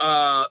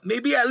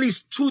 maybe at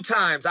least 2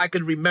 times I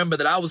could remember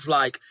that I was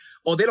like,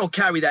 oh, they don't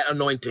carry that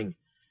anointing.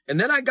 And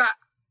then I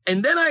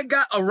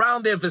got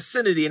around their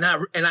vicinity and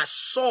I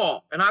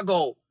saw and I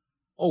go,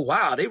 oh,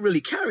 wow, they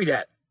really carry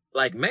that.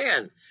 Like,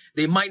 man,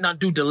 they might not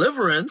do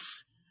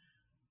deliverance,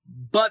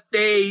 but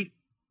they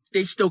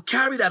still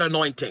carry that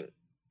anointing.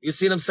 You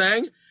see what I'm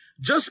saying?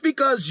 Just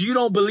because you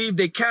don't believe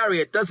they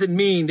carry it doesn't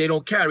mean they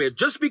don't carry it.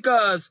 Just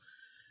because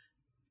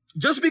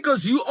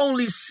you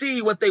only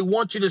see what they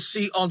want you to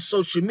see on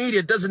social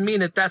media doesn't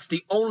mean that that's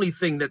the only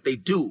thing that they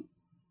do.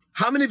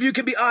 How many of you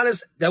can be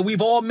honest that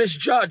we've all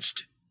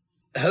misjudged?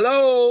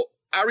 Hello,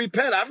 I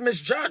repent. I've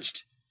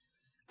misjudged.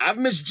 I've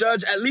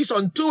misjudged at least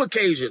on 2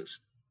 occasions.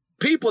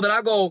 People that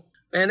I go,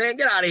 man,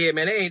 get out of here,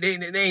 man. They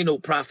ain't no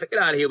prophet.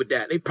 Get out of here with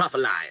that. They prophet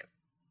lying.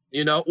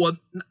 You know, well,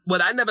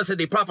 I never said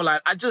they prophet lying.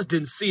 I just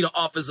didn't see the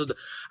office of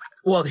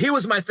well, here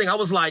was my thing. I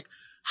was like,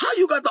 how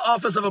you got the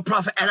office of a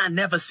prophet and I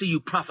never see you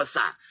prophesy?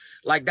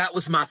 Like, that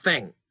was my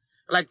thing.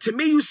 Like, to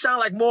me, you sound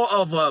like more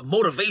of a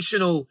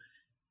motivational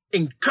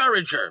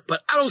encourager,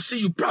 but I don't see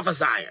you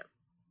prophesying. You know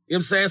what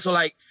I'm saying? So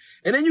like,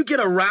 and then you get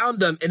around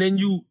them and then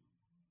you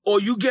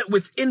get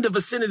within the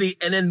vicinity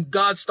and then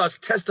God starts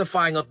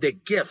testifying of their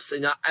gifts.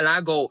 And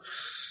I go,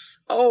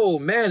 oh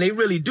man, they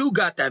really do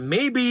got that.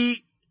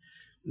 Maybe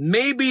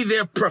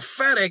they're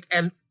prophetic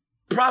and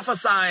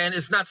prophesying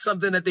is not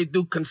something that they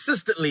do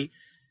consistently.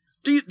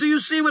 Do you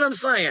see what I'm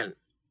saying?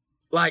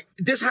 Like,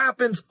 this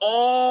happens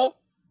all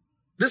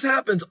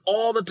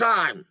the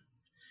time.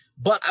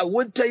 But I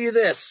would tell you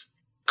this.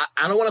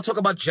 I don't want to talk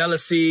about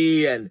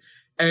jealousy and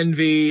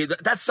envy.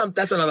 That's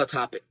another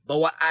topic. But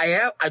what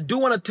I do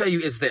want to tell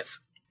you is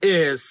this,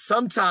 is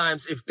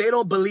sometimes if they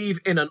don't believe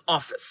in an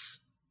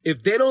office, hey,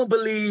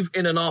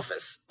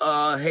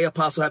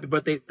 Apostle, happy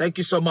birthday. Thank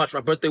you so much.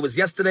 My birthday was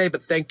yesterday,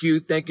 but thank you.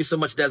 Thank you so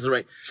much,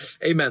 Desiree.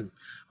 Amen.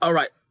 All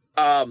right.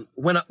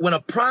 When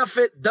a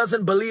prophet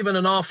doesn't believe in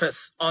an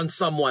office on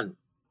someone,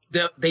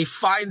 they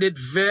find it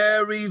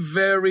very,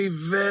 very,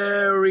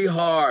 very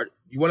hard.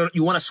 You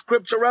want a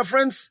scripture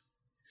reference?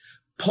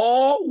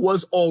 Paul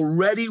was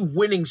already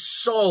winning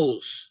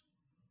souls,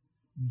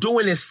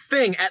 doing his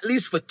thing at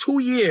least for 2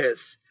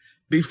 years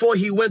before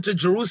he went to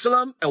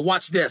Jerusalem. And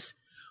watch this.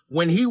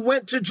 When he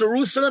went to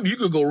Jerusalem, you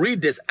could go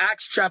read this,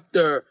 Acts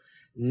chapter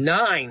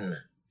 9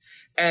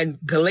 and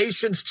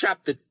Galatians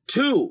chapter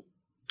 2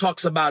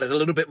 talks about it a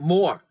little bit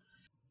more.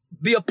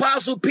 The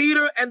apostle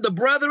Peter and the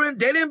brethren,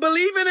 they didn't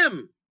believe in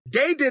him.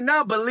 They did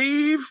not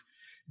believe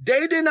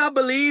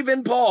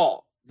in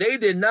Paul. They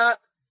did not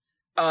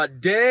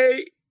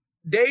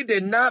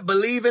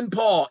believe in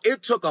Paul.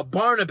 It took a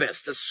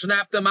Barnabas to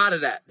snap them out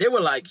of that. They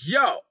were like,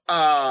 yo,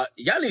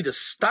 y'all need to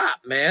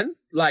stop, man.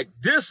 Like,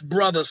 this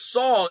brother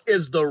Saul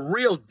is the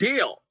real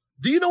deal.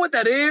 Do you know what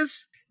that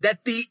is?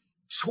 That the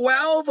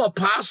 12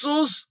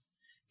 apostles,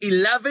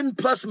 11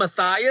 plus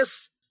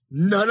Matthias,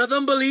 none of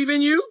them believe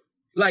in you?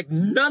 Like,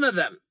 none of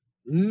them.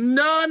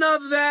 None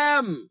of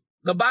them.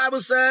 The Bible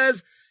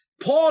says,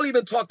 Paul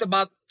even talked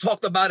about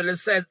it and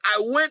says,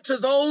 I went to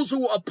those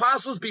who were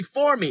apostles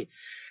before me.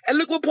 And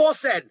look what Paul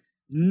said.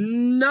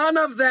 None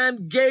of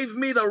them gave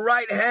me the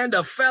right hand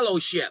of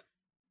fellowship.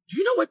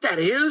 You know what that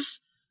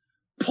is?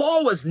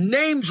 Paul was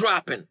name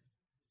dropping.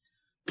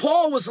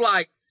 Paul was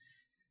like,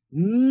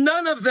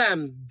 none of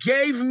them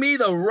gave me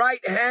the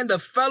right hand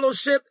of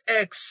fellowship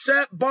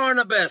except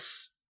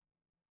Barnabas.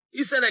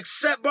 He said,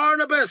 except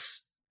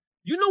Barnabas.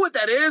 You know what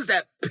that is?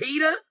 That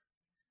Peter?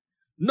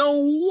 No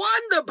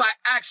wonder by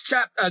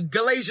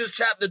Galatians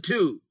chapter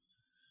 2,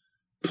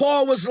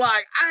 Paul was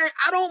like, I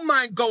don't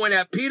mind going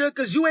at Peter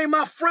because you ain't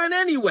my friend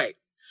anyway.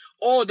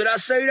 Oh, did I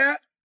say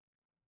that?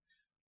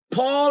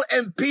 Paul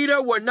and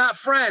Peter were not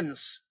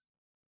friends.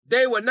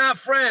 They were not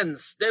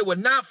friends. They were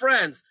not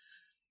friends.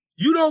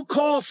 You don't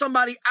call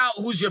somebody out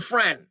who's your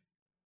friend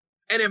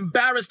and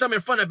embarrass them in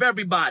front of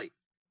everybody.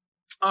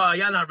 Oh,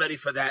 y'all not ready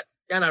for that.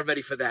 Y'all not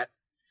ready for that.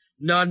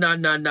 No.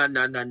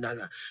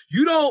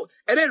 You don't,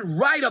 and then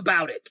write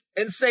about it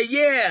and say,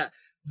 yeah,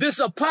 this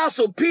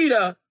apostle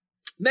Peter,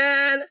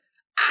 man,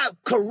 I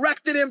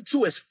corrected him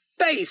to his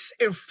face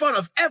in front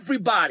of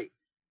everybody.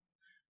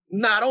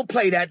 Nah, don't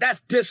play that.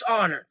 That's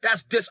dishonor.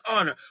 That's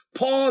dishonor.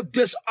 Paul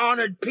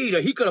dishonored Peter.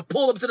 He could have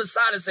pulled him to the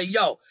side and said,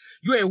 yo,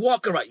 you ain't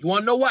walking right. You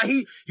want to know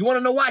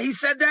why he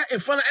said that in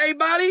front of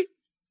everybody?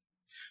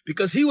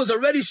 Because he was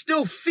already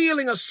still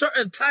feeling a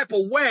certain type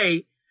of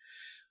way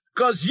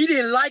because you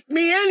didn't like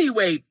me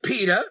anyway,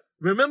 Peter.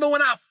 Remember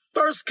when I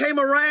first came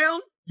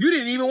around? You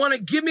didn't even want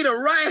to give me the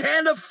right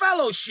hand of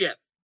fellowship.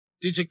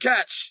 Did you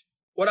catch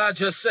what I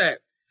just said?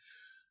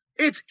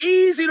 It's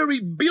easy to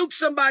rebuke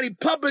somebody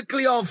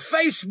publicly on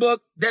Facebook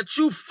that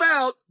you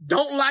felt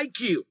don't like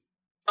you.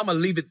 I'm going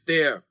to leave it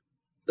there.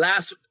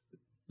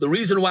 The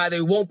reason why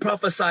they won't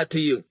prophesy to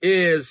you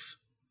is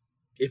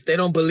if they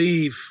don't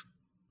believe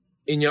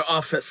in your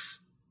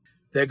office.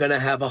 they're going to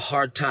have a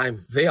hard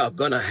time. They are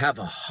going to have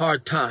a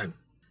hard time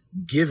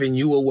giving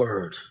you a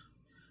word.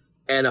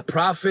 And a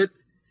prophet,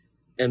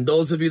 and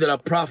those of you that are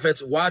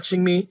prophets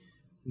watching me,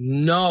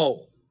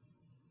 no,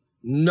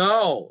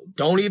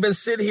 don't even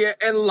sit here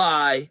and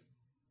lie.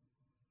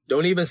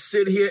 Don't even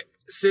sit here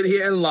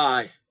and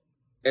lie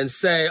and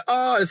say,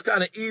 oh, it's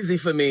kind of easy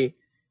for me.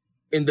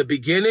 In the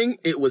beginning,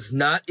 it was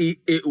not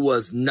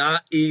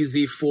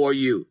easy for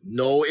you.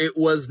 No, it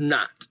was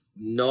not.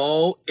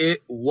 No,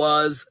 it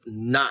was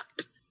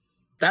not.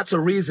 That's a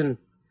reason.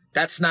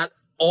 That's not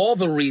all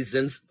the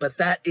reasons, but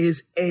that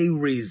is a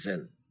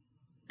reason.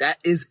 That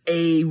is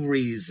a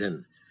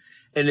reason.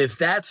 And if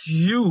that's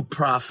you,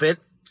 prophet,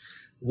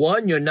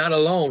 one, you're not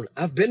alone.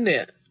 I've been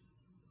there.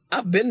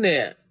 I'm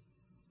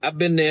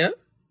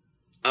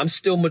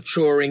still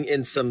maturing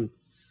in some,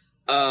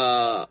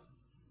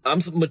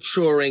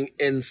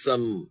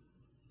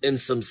 in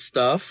some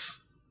stuff,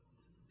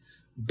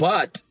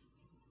 but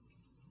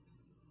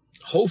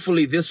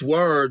hopefully this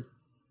word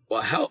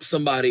will help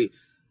somebody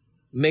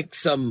be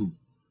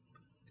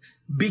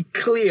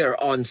clear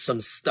on some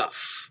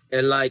stuff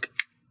and like,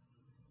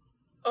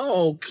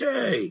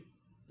 okay,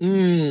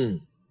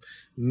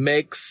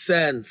 makes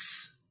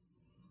sense.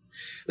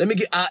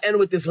 I'll end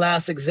with this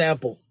last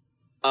example.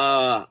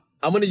 I'm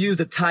going to use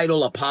the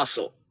title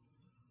apostle,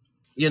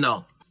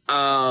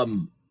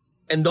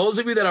 and those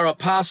of you that are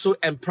apostle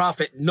and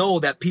prophet know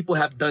that people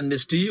have done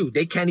this to you.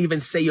 They can't even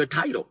say your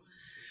title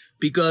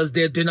because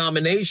their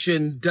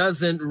denomination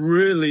doesn't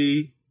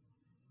really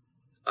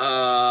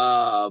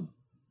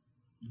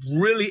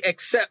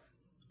accept.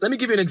 Let me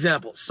give you an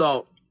example.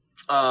 So,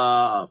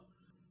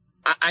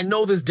 I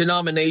know this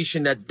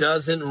denomination that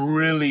doesn't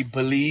really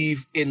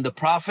believe in the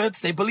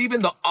prophets. They believe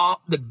in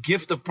the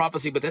gift of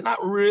prophecy, but they're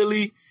not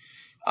really,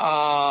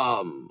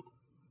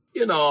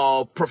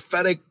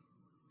 prophetic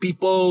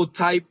people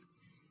type.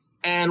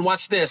 And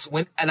watch this.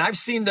 And I've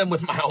seen them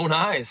with my own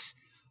eyes.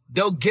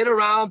 They'll get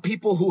around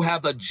people who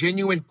have a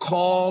genuine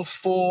call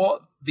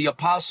for the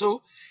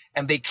apostle,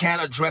 and they can't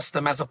address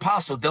them as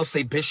apostle. They'll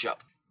say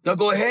bishop. They'll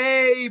go,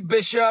 hey,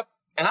 bishop.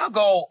 And I'll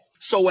go,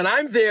 so when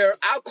I'm there,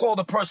 I'll call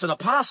the person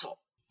apostle.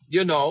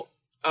 I'll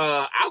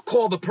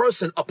call the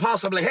person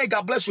apostle. I'll be like, hey,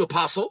 God bless you,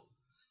 apostle.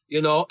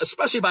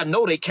 Especially if I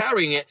know they're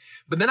carrying it.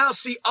 But then I'll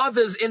see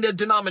others in their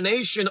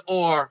denomination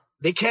or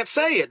they can't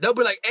say it. They'll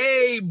be like,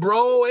 hey,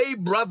 bro, hey,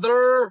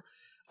 brother,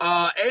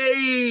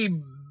 hey,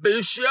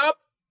 bishop.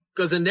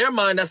 Because in their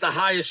mind, that's the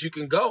highest you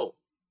can go.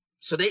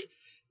 So they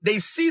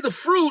see the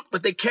fruit,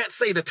 but they can't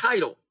say the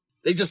title.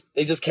 They just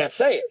can't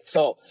say it.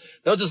 So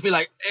they'll just be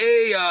like,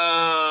 hey,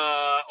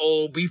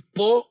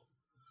 obispo.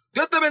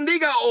 Dios te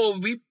bendiga,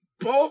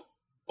 obispo.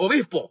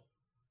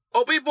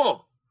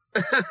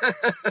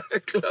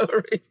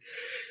 Glory.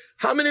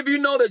 How many of you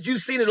know that you've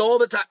seen it all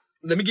the time?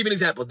 Let me give you an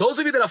example. Those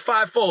of you that are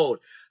fivefold,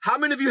 how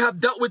many of you have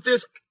dealt with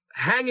this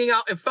hanging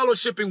out and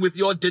fellowshipping with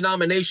your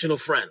denominational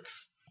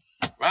friends?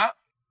 Right?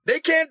 They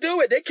can't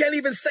do it. They can't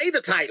even say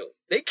the title.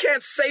 They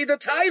can't say the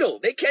title.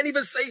 They can't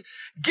even say,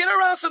 get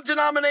around some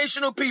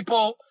denominational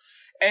people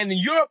and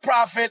you're a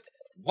prophet.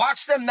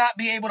 Watch them not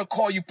be able to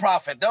call you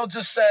prophet. They'll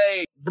just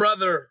say,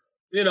 brother,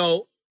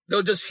 they'll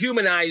just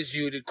humanize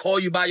you to call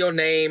you by your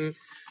name.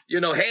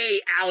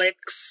 Hey,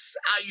 Alex,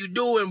 how you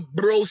doing,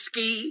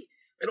 broski?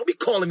 Man, don't be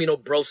calling me no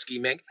broski,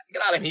 man.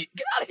 Get out of here.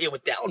 Get out of here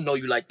with that. I don't know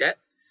you like that.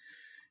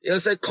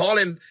 Call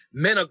him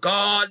men of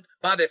God.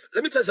 Let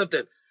me tell you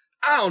something.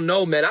 I don't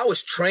know, man. I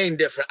was trained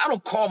different. I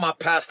don't call my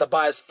pastor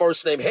by his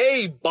first name.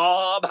 Hey,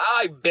 Bob.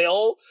 Hi,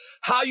 Bill.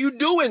 How you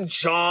doing,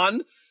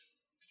 John?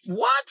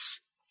 What?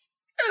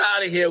 Get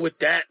out of here with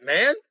that,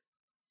 man.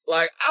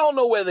 Like, I don't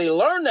know where they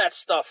learn that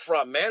stuff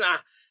from, man. I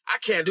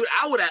can't do it.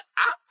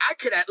 I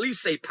could at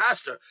least say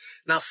pastor.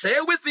 Now say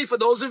it with me for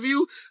those of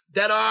you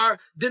that are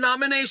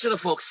denominational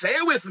folks. Say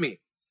it with me.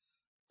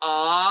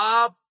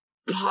 Apostle.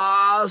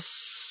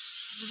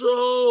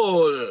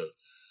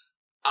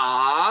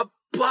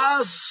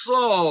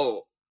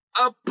 Apostle.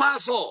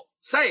 Apostle.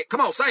 Say it. Come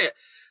on, say it.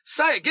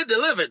 Say it. Get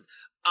delivered.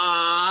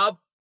 Apostle.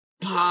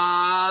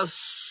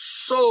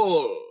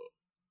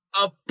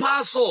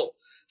 Apostle.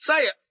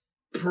 Say it.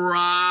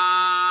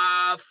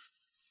 Prophet.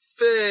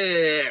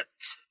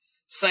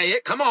 Say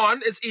it. Come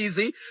on. It's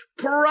easy.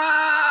 Prophet.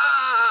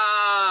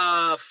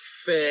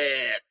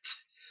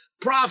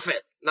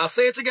 Prophet. Now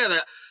say it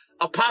together.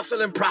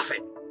 Apostle and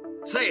prophet.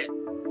 Say it.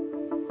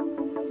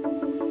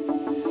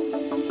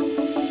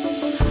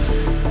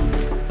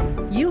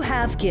 You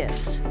have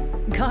gifts.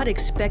 God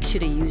expects you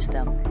to use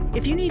them.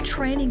 If you need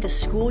training to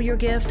school your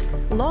gift,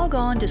 log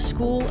on to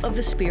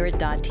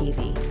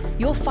schoolofthespirit.tv.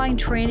 You'll find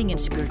training in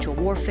spiritual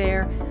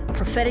warfare,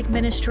 prophetic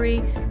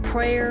ministry,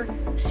 prayer,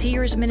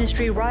 seers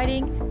ministry,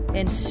 writing,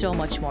 and so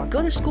much more.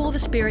 Go to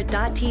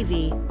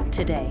schoolofthespirit.tv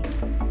today.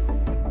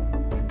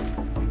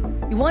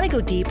 You want to go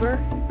deeper?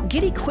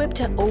 Get equipped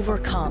to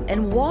overcome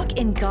and walk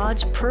in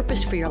God's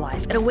purpose for your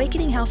life at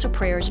Awakening House of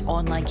Prayer's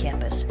online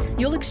campus.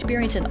 You'll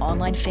experience an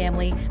online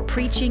family,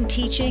 preaching,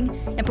 teaching,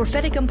 and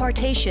prophetic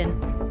impartation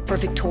for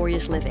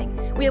victorious living.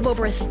 We have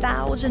over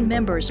 1,000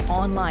 members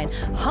online,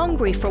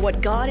 hungry for what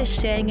God is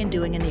saying and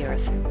doing in the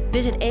earth.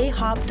 Visit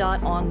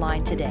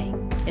ahop.online today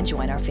and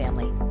join our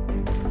family.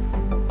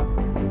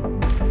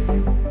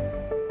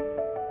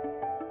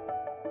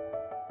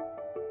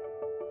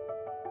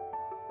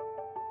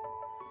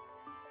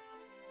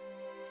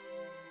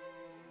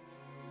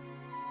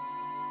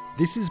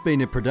 This has been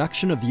a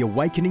production of the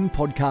Awakening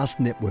Podcast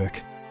Network.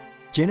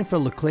 Jennifer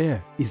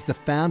LeClaire is the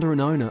founder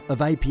and owner of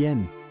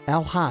APN.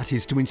 Our heart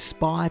is to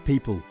inspire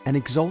people and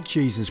exalt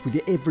Jesus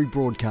with every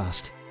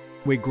broadcast.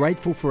 We're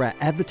grateful for our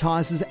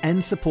advertisers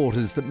and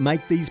supporters that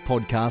make these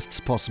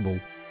podcasts possible.